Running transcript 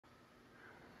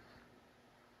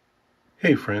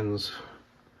Hey friends,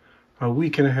 a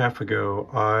week and a half ago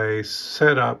I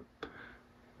set up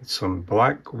some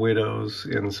black widows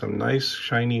in some nice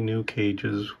shiny new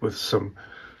cages with some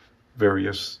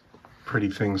various pretty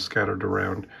things scattered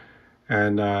around,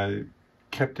 and I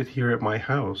kept it here at my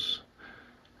house.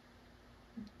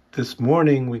 This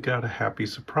morning we got a happy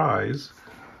surprise,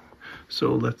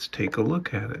 so let's take a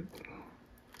look at it.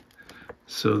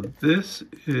 So this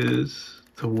is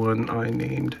the one I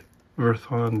named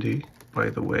Verthondi, by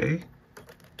the way.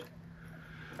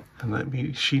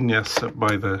 And she nests up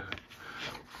by the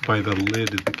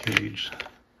lid of the cage.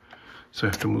 So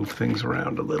I have to move things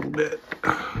around a little bit.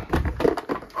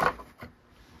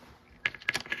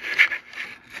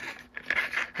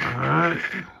 Alright.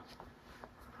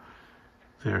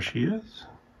 There she is.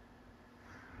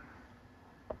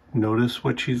 Notice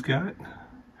what she's got?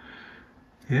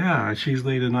 Yeah, she's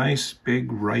laid a nice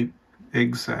big ripe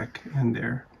egg sac in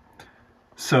there.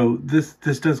 So this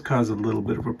does cause a little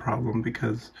bit of a problem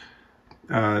because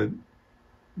I'm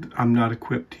not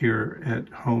equipped here at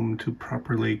home to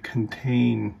properly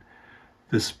contain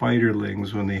the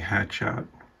spiderlings when they hatch out.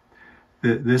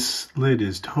 This lid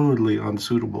is totally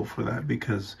unsuitable for that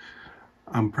because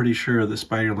I'm pretty sure the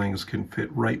spiderlings can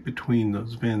fit right between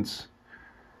those vents,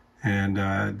 and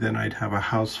then I'd have a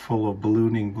house full of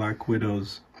ballooning black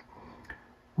widows,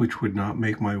 which would not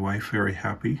make my wife very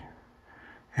happy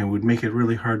and would make it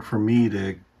really hard for me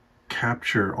to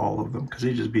capture all of them because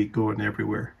they'd just be going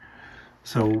everywhere.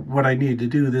 So what I need to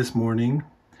do this morning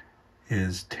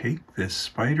is take this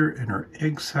spider and her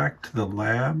egg sac to the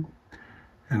lab,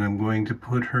 and I'm going to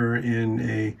put her in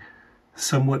a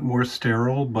somewhat more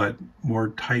sterile but more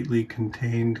tightly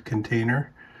contained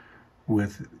container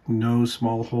with no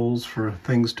small holes for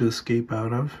things to escape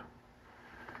out of,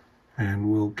 and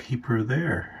we'll keep her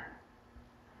there.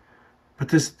 But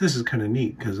this is kind of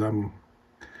neat because I'm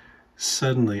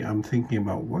thinking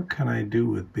about what can I do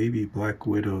with baby black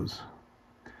widows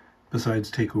besides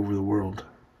take over the world.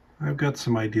 I've got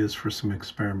some ideas for some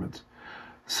experiments.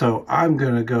 So I'm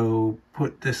gonna go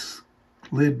put this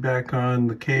lid back on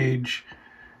the cage,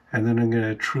 and then I'm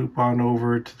gonna troop on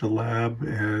over to the lab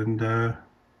and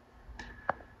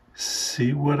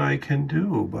see what I can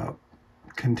do about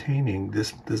containing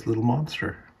this little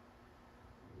monster.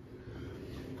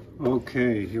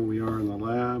 Okay, here we are in the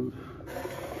lab.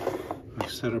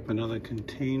 I've set up another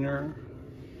container.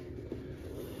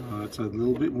 It's a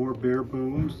little bit more bare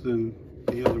bones than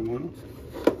the other one.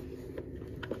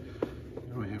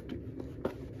 Now I have to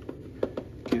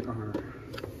get our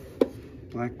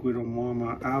black widow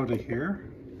mama out of here.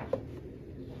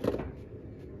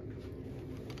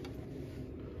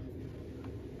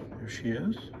 There she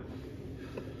is.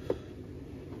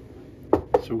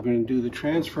 So we're going to do the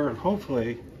transfer and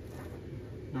hopefully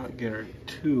not get her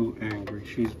too angry.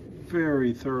 She's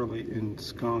very thoroughly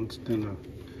ensconced in a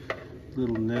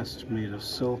little nest made of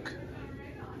silk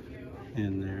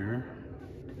in there.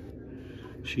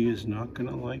 She is not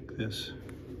gonna like this.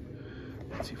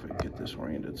 Let's see if I can get this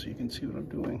oriented so you can see what I'm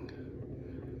doing.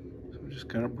 So I just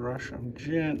got a brush. I'm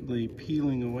gently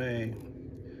peeling away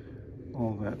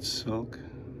all that silk.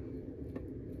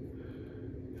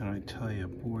 And I tell you,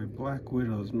 boy, black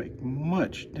widows make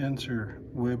much denser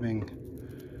webbing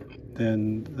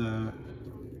than the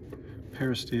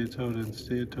Parasteatota and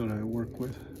Steatota I work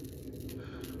with.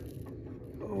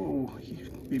 Oh,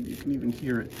 maybe you can even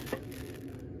hear it.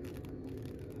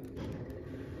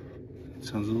 It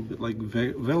sounds a little bit like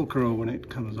Velcro when it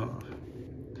comes off.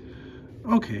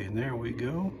 Okay, and there we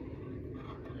go.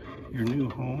 Your new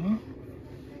home.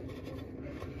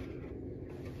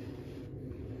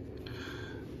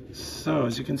 So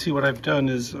as you can see, what I've done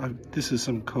is this is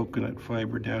some coconut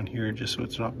fiber down here just so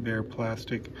it's not bare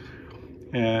plastic,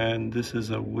 and this is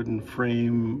a wooden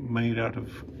frame made out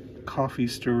of coffee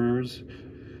stirrers,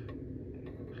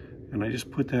 and I just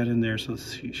put that in there so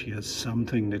she has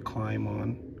something to climb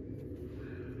on.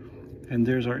 And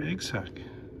there's our egg sac.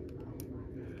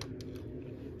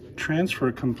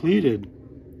 Transfer completed.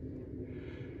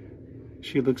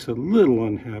 She looks a little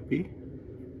unhappy.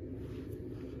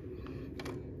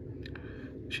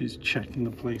 She's checking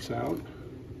the place out.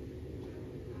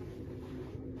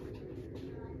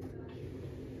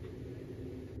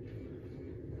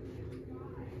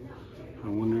 I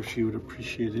wonder if she would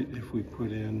appreciate it if we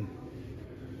put in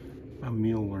a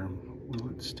mealworm. Will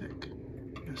it stick?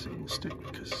 Yes, it will stick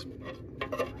because...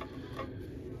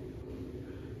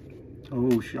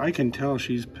 Oh, I can tell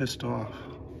she's pissed off.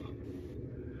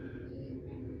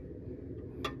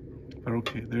 But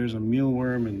okay, there's a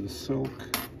mealworm in the silk.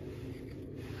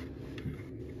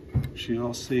 She's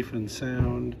all safe and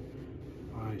sound.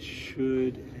 I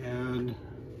should add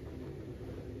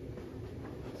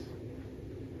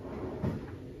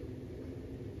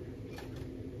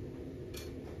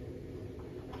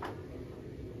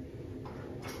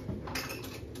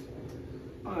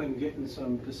getting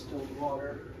some distilled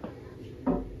water.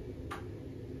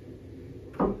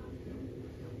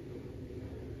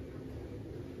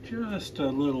 Just a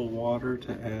little water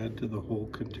to add to the whole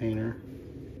container.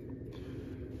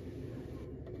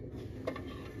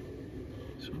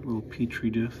 So a little petri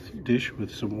dish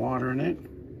with some water in it.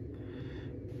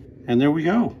 And there we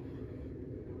go.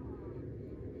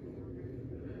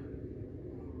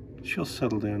 She'll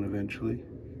settle down eventually.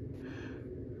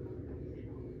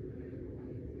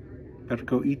 Better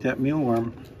go eat that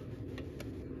mealworm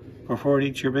before it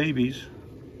eats your babies.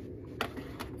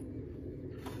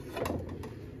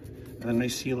 And then they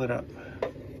seal it up.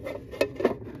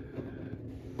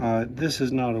 This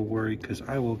is not a worry because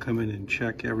I will come in and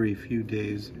check every few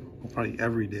days, probably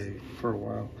every day for a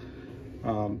while,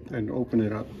 and open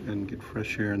it up and get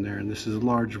fresh air in there. And this is a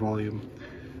large volume.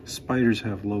 Spiders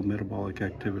have low metabolic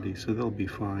activity, so they'll be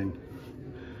fine.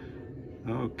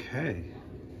 Okay,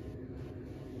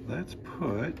 let's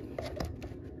put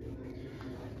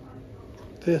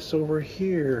this over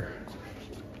here,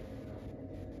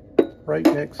 right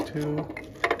next to,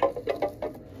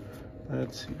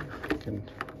 let's see if I can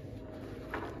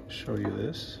show you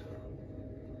this.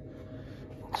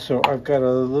 So I've got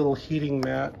a little heating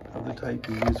mat of the type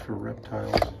you use for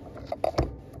reptiles.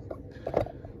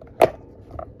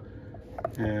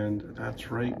 And that's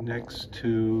right next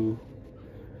to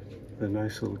the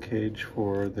nice little cage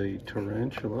for the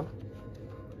tarantula.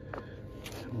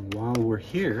 And while we're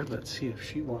here, let's see if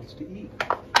she wants to eat.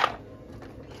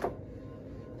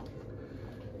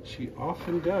 She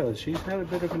often does. She's had a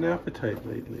bit of an appetite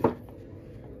lately.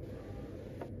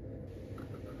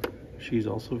 She's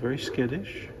also very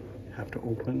skittish. You have to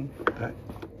open that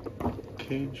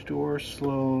cage door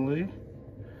slowly.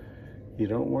 You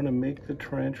don't want to make the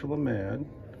tarantula mad.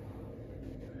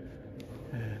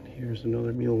 And here's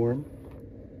another mealworm.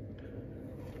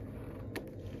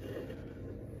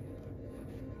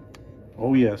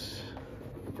 Oh yes,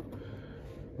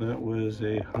 that was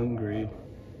a hungry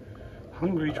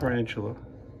tarantula.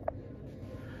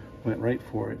 Went right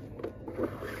for it.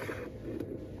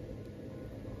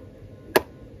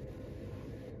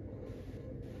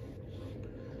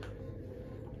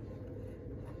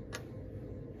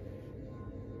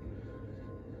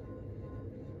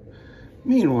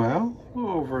 Meanwhile,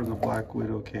 over in the Black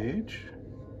Widow cage,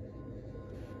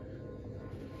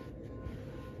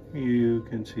 you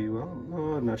can see, well,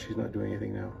 oh no, she's not doing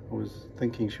anything now. I was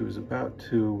thinking she was about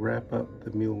to wrap up the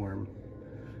mealworm.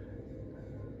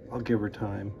 I'll give her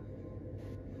time.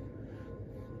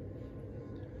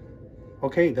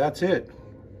 Okay, that's it.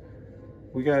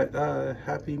 We got a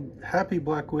happy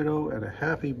Black Widow and a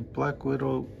happy Black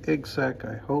Widow egg sac.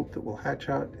 I hope that will hatch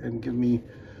out and give me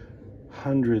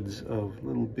hundreds of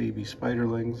little baby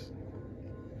spiderlings.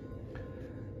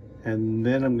 And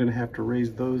then I'm gonna have to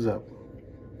raise those up.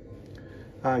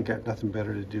 I got nothing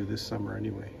better to do this summer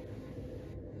anyway.